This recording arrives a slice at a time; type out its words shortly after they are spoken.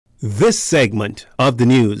This segment of the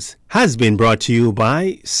news has been brought to you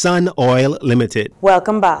by Sun Oil Limited.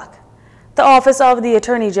 Welcome back. The Office of the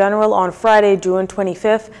Attorney General on Friday, June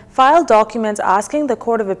 25th, filed documents asking the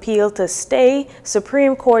Court of Appeal to stay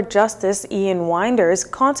Supreme Court Justice Ian Winder's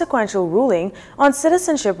consequential ruling on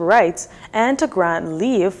citizenship rights and to grant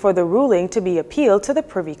leave for the ruling to be appealed to the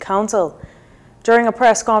Privy Council. During a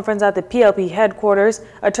press conference at the PLP headquarters,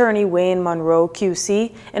 Attorney Wayne Monroe,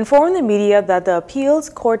 QC, informed the media that the appeals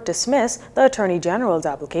court dismissed the Attorney General's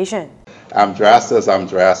application. I'm dressed as I'm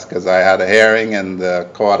dressed because I had a hearing in the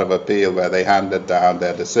Court of Appeal where they handed down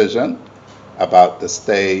their decision about the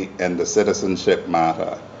stay in the citizenship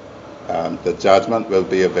matter. The judgment will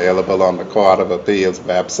be available on the Court of Appeal's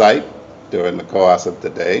website during the course of the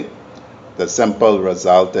day. The simple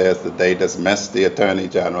result is that they dismissed the Attorney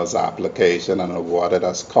General's application and awarded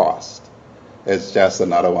us cost. It's just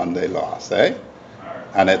another one they lost, eh?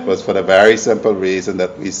 And it was for the very simple reason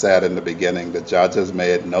that we said in the beginning, the judges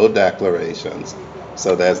made no declarations,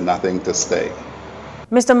 so there's nothing to stay.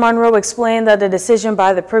 Mr. Monroe explained that the decision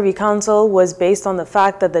by the Privy Council was based on the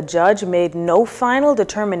fact that the judge made no final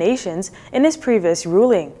determinations in his previous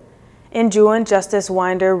ruling. In June, Justice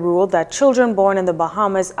Winder ruled that children born in the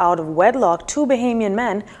Bahamas out of wedlock to Bahamian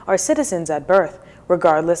men are citizens at birth,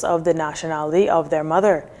 regardless of the nationality of their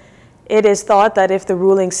mother. It is thought that if the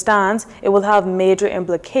ruling stands, it will have major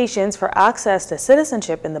implications for access to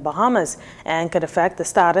citizenship in the Bahamas and could affect the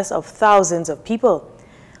status of thousands of people.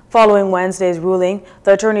 Following Wednesday's ruling,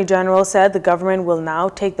 the Attorney General said the government will now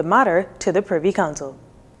take the matter to the Privy Council.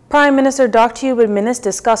 Prime Minister Dr. Hubert Minnis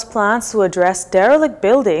discussed plans to address derelict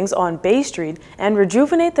buildings on Bay Street and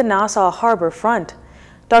rejuvenate the Nassau Harbor front.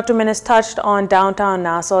 Dr. Minnis touched on downtown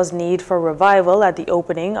Nassau's need for revival at the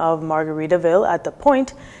opening of Margaritaville at the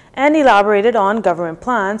Point and elaborated on government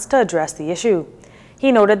plans to address the issue.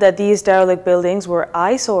 He noted that these derelict buildings were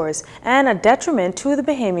eyesores and a detriment to the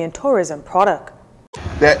Bahamian tourism product.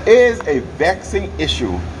 There is a vexing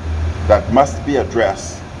issue that must be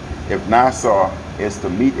addressed if Nassau is to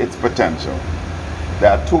meet its potential.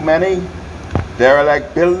 There are too many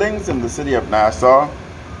derelict buildings in the city of Nassau.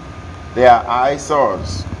 They are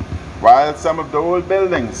eyesores. While some of the old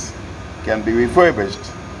buildings can be refurbished,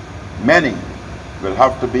 many will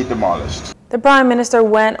have to be demolished. The Prime Minister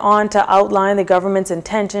went on to outline the government's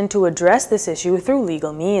intention to address this issue through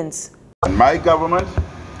legal means. And my government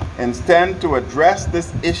intends to address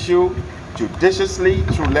this issue judiciously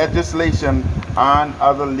through legislation and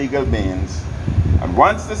other legal means. And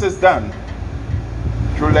once this is done,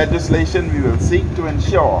 through legislation, we will seek to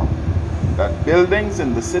ensure that buildings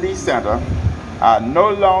in the city center are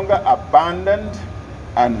no longer abandoned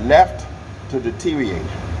and left to deteriorate.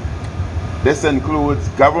 This includes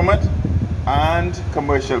government and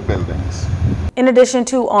commercial buildings. In addition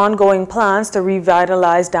to ongoing plans to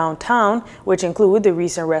revitalize downtown, which include the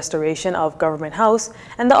recent restoration of Government House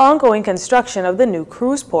and the ongoing construction of the new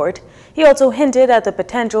cruise port, he also hinted at the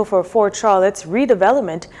potential for Fort Charlotte's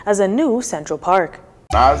redevelopment as a new Central Park.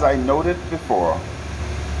 As I noted before,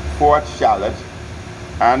 Fort Charlotte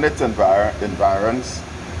and its environs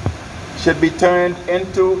should be turned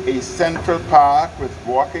into a central park with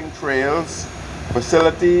walking trails,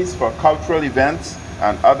 facilities for cultural events,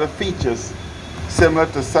 and other features similar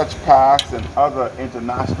to such parks in other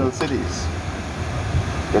international cities.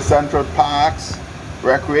 The Central Park's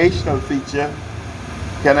recreational feature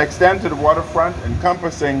can extend to the waterfront,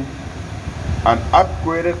 encompassing an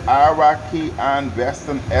upgraded Iraqi and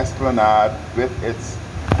Western Esplanade with its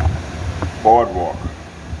boardwalk.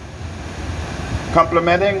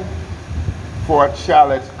 Complementing Fort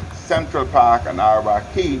Charlotte, Central Park, and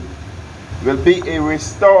Iraqi will be a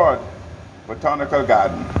restored botanical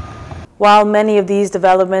garden. While many of these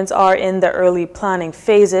developments are in the early planning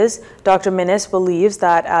phases, Dr. Minnis believes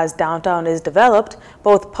that as downtown is developed,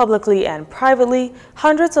 both publicly and privately,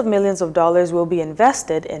 hundreds of millions of dollars will be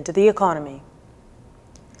invested into the economy.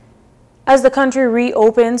 As the country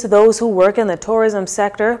reopens, those who work in the tourism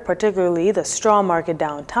sector, particularly the straw market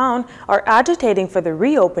downtown, are agitating for the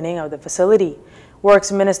reopening of the facility.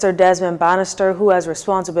 Works Minister Desmond Bannister, who has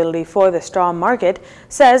responsibility for the straw market,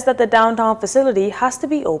 says that the downtown facility has to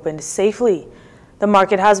be opened safely. The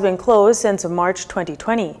market has been closed since March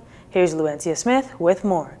 2020. Here's Luencia Smith with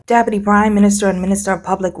more. Deputy Prime Minister and Minister of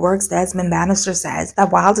Public Works Desmond Bannister says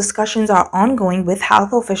that while discussions are ongoing with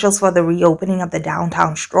health officials for the reopening of the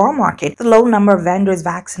downtown straw market, the low number of vendors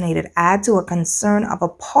vaccinated add to a concern of a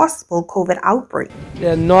possible COVID outbreak.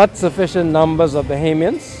 There are not sufficient numbers of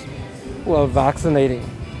Bahamians who are vaccinating.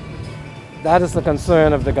 That is the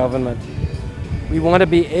concern of the government. We want to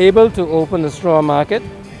be able to open the straw market,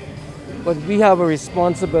 but we have a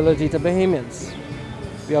responsibility to Bahamians.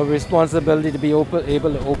 We have a responsibility to be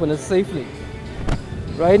able to open it safely.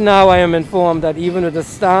 Right now, I am informed that even with the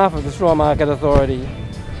staff of the Straw Market Authority,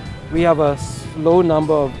 we have a low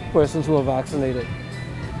number of persons who are vaccinated.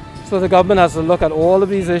 So the government has to look at all of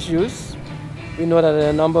these issues. We know that there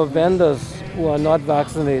are a number of vendors who are not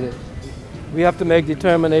vaccinated. We have to make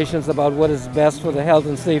determinations about what is best for the health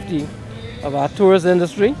and safety of our tourist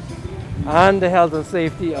industry and the health and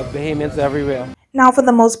safety of Bahamians everywhere. Now, for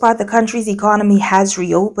the most part, the country's economy has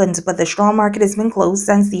reopened, but the straw market has been closed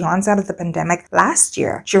since the onset of the pandemic last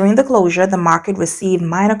year. During the closure, the market received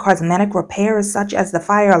minor cosmetic repairs such as the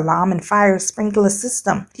fire alarm and fire sprinkler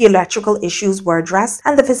system. The electrical issues were addressed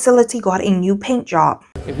and the facility got a new paint job.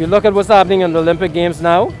 If you look at what's happening in the Olympic Games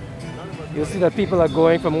now, you'll see that people are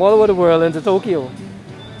going from all over the world into Tokyo.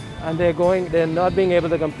 And they're not being able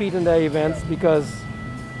to compete in their events because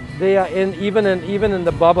they are even in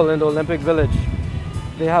the bubble in the Olympic Village.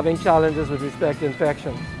 They're having challenges with respect to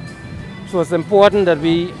infection. So it's important that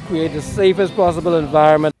we create the safest possible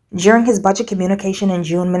environment. During his budget communication in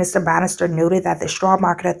June, Minister Bannister noted that the Straw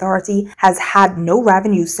Market Authority has had no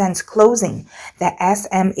revenue since closing. The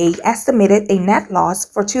SMA estimated a net loss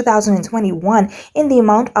for 2021 in the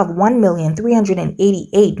amount of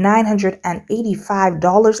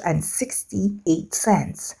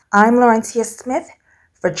 $1,388,985.68. I'm Laurentia Smith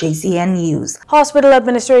for Jcn News. Hospital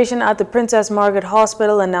administration at the Princess Margaret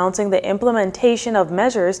Hospital announcing the implementation of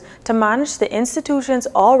measures to manage the institution's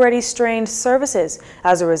already strained services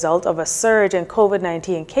as a result of a surge in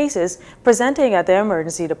COVID-19 cases presenting at the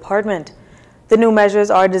emergency department. The new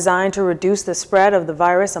measures are designed to reduce the spread of the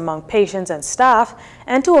virus among patients and staff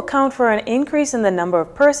and to account for an increase in the number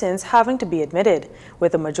of persons having to be admitted,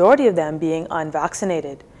 with the majority of them being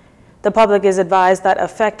unvaccinated. The public is advised that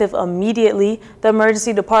effective immediately, the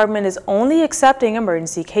emergency department is only accepting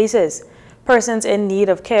emergency cases. Persons in need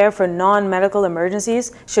of care for non-medical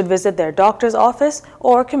emergencies should visit their doctor's office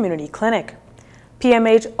or community clinic.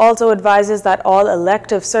 PMH also advises that all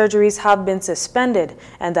elective surgeries have been suspended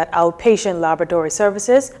and that outpatient laboratory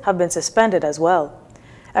services have been suspended as well.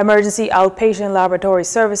 Emergency outpatient laboratory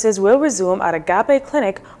services will resume at Agape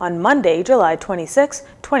Clinic on Monday, July 26,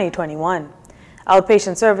 2021.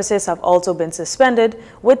 Outpatient services have also been suspended,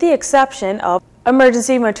 with the exception of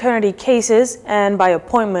emergency maternity cases and by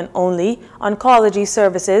appointment only, oncology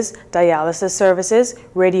services, dialysis services,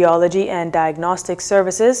 radiology and diagnostic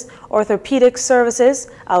services, orthopedic services,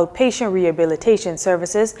 outpatient rehabilitation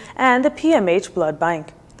services, and the PMH blood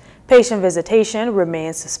bank. Patient visitation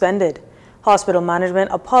remains suspended. Hospital management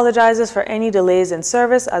apologizes for any delays in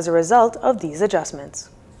service as a result of these adjustments.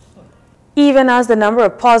 Even as the number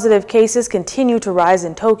of positive cases continue to rise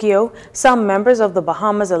in Tokyo, some members of the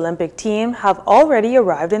Bahamas Olympic team have already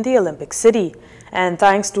arrived in the Olympic city. And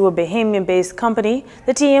thanks to a Bahamian-based company,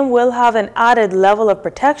 the team will have an added level of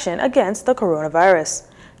protection against the coronavirus.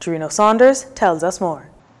 Torino Saunders tells us more.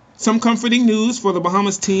 Some comforting news for the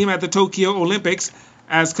Bahamas team at the Tokyo Olympics,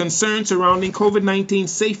 as concerns surrounding COVID-19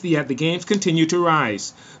 safety at the Games continue to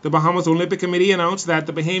rise. The Bahamas Olympic Committee announced that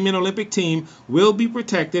the Bahamian Olympic team will be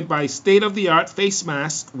protected by state-of-the-art face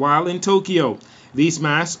masks while in Tokyo. These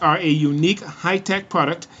masks are a unique high-tech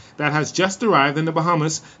product that has just arrived in the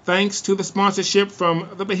Bahamas thanks to the sponsorship from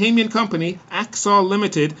the Bahamian company Axol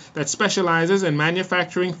Limited that specializes in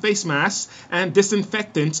manufacturing face masks and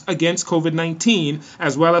disinfectants against COVID-19,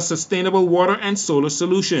 as well as sustainable water and solar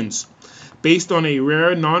solutions. Based on a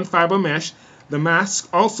rare non-fiber mesh, the masks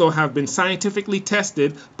also have been scientifically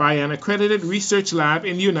tested by an accredited research lab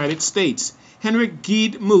in the United States. Henrik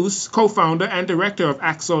Geed Moose, co-founder and director of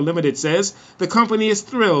Axol Limited, says the company is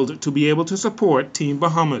thrilled to be able to support Team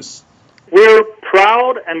Bahamas. We're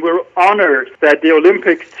proud and we're honored that the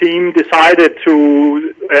Olympics team decided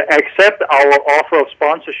to accept our offer of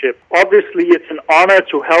sponsorship. Obviously, it's an honor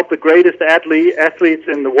to help the greatest athletes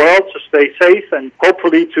in the world to stay safe and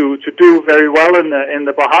hopefully to do very well in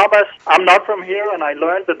the Bahamas. I'm not from here, and I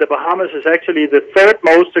learned that the Bahamas is actually the third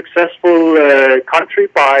most successful country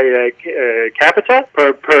by capita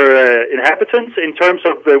per inhabitants in terms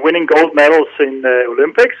of winning gold medals in the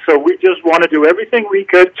Olympics. So we just want to do everything we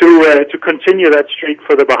could to continue that streak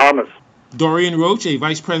for the Bahamas. Dorian Roach, a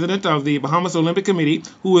vice president of the Bahamas Olympic Committee,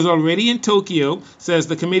 who is already in Tokyo, says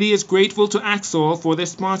the committee is grateful to Axol for their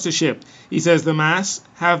sponsorship. He says the masks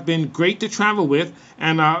have been great to travel with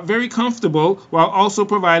and are very comfortable while also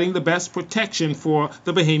providing the best protection for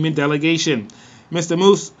the Bahamian delegation. Mr.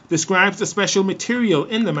 Moose describes the special material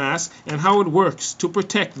in the mask and how it works to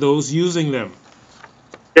protect those using them.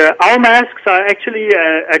 Yeah, our masks are actually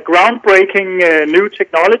a groundbreaking new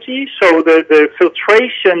technology. So the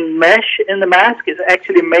filtration mesh in the mask is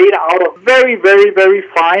actually made out of very, very, very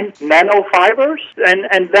fine nanofibers.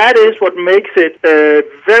 And that is what makes it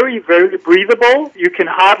very, very breathable. You can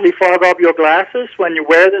hardly fog up your glasses when you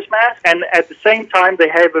wear this mask. And at the same time, they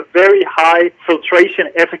have a very high filtration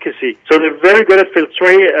efficacy. So they're very good at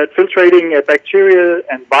filtrating bacteria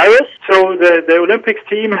and virus. So the Olympics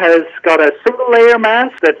team has got a single layer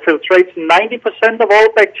mask that filtrates 90% of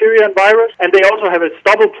all bacteria and virus, and they also have a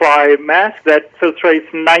double ply mask that filtrates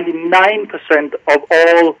 99% of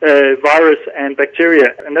all virus and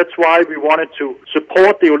bacteria. And that's why we wanted to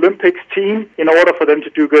support the Olympics team in order for them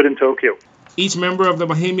to do good in Tokyo. Each member of the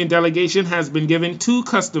Bahamian delegation has been given 2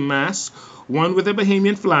 custom masks, one with a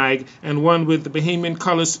Bahamian flag and one with the Bahamian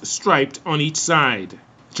colors striped on each side.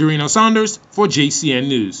 Jirino Saunders for JCN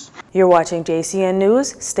News. You're watching JCN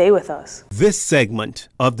News. Stay with us. This segment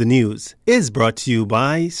of the news is brought to you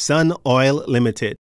by Sun Oil Limited.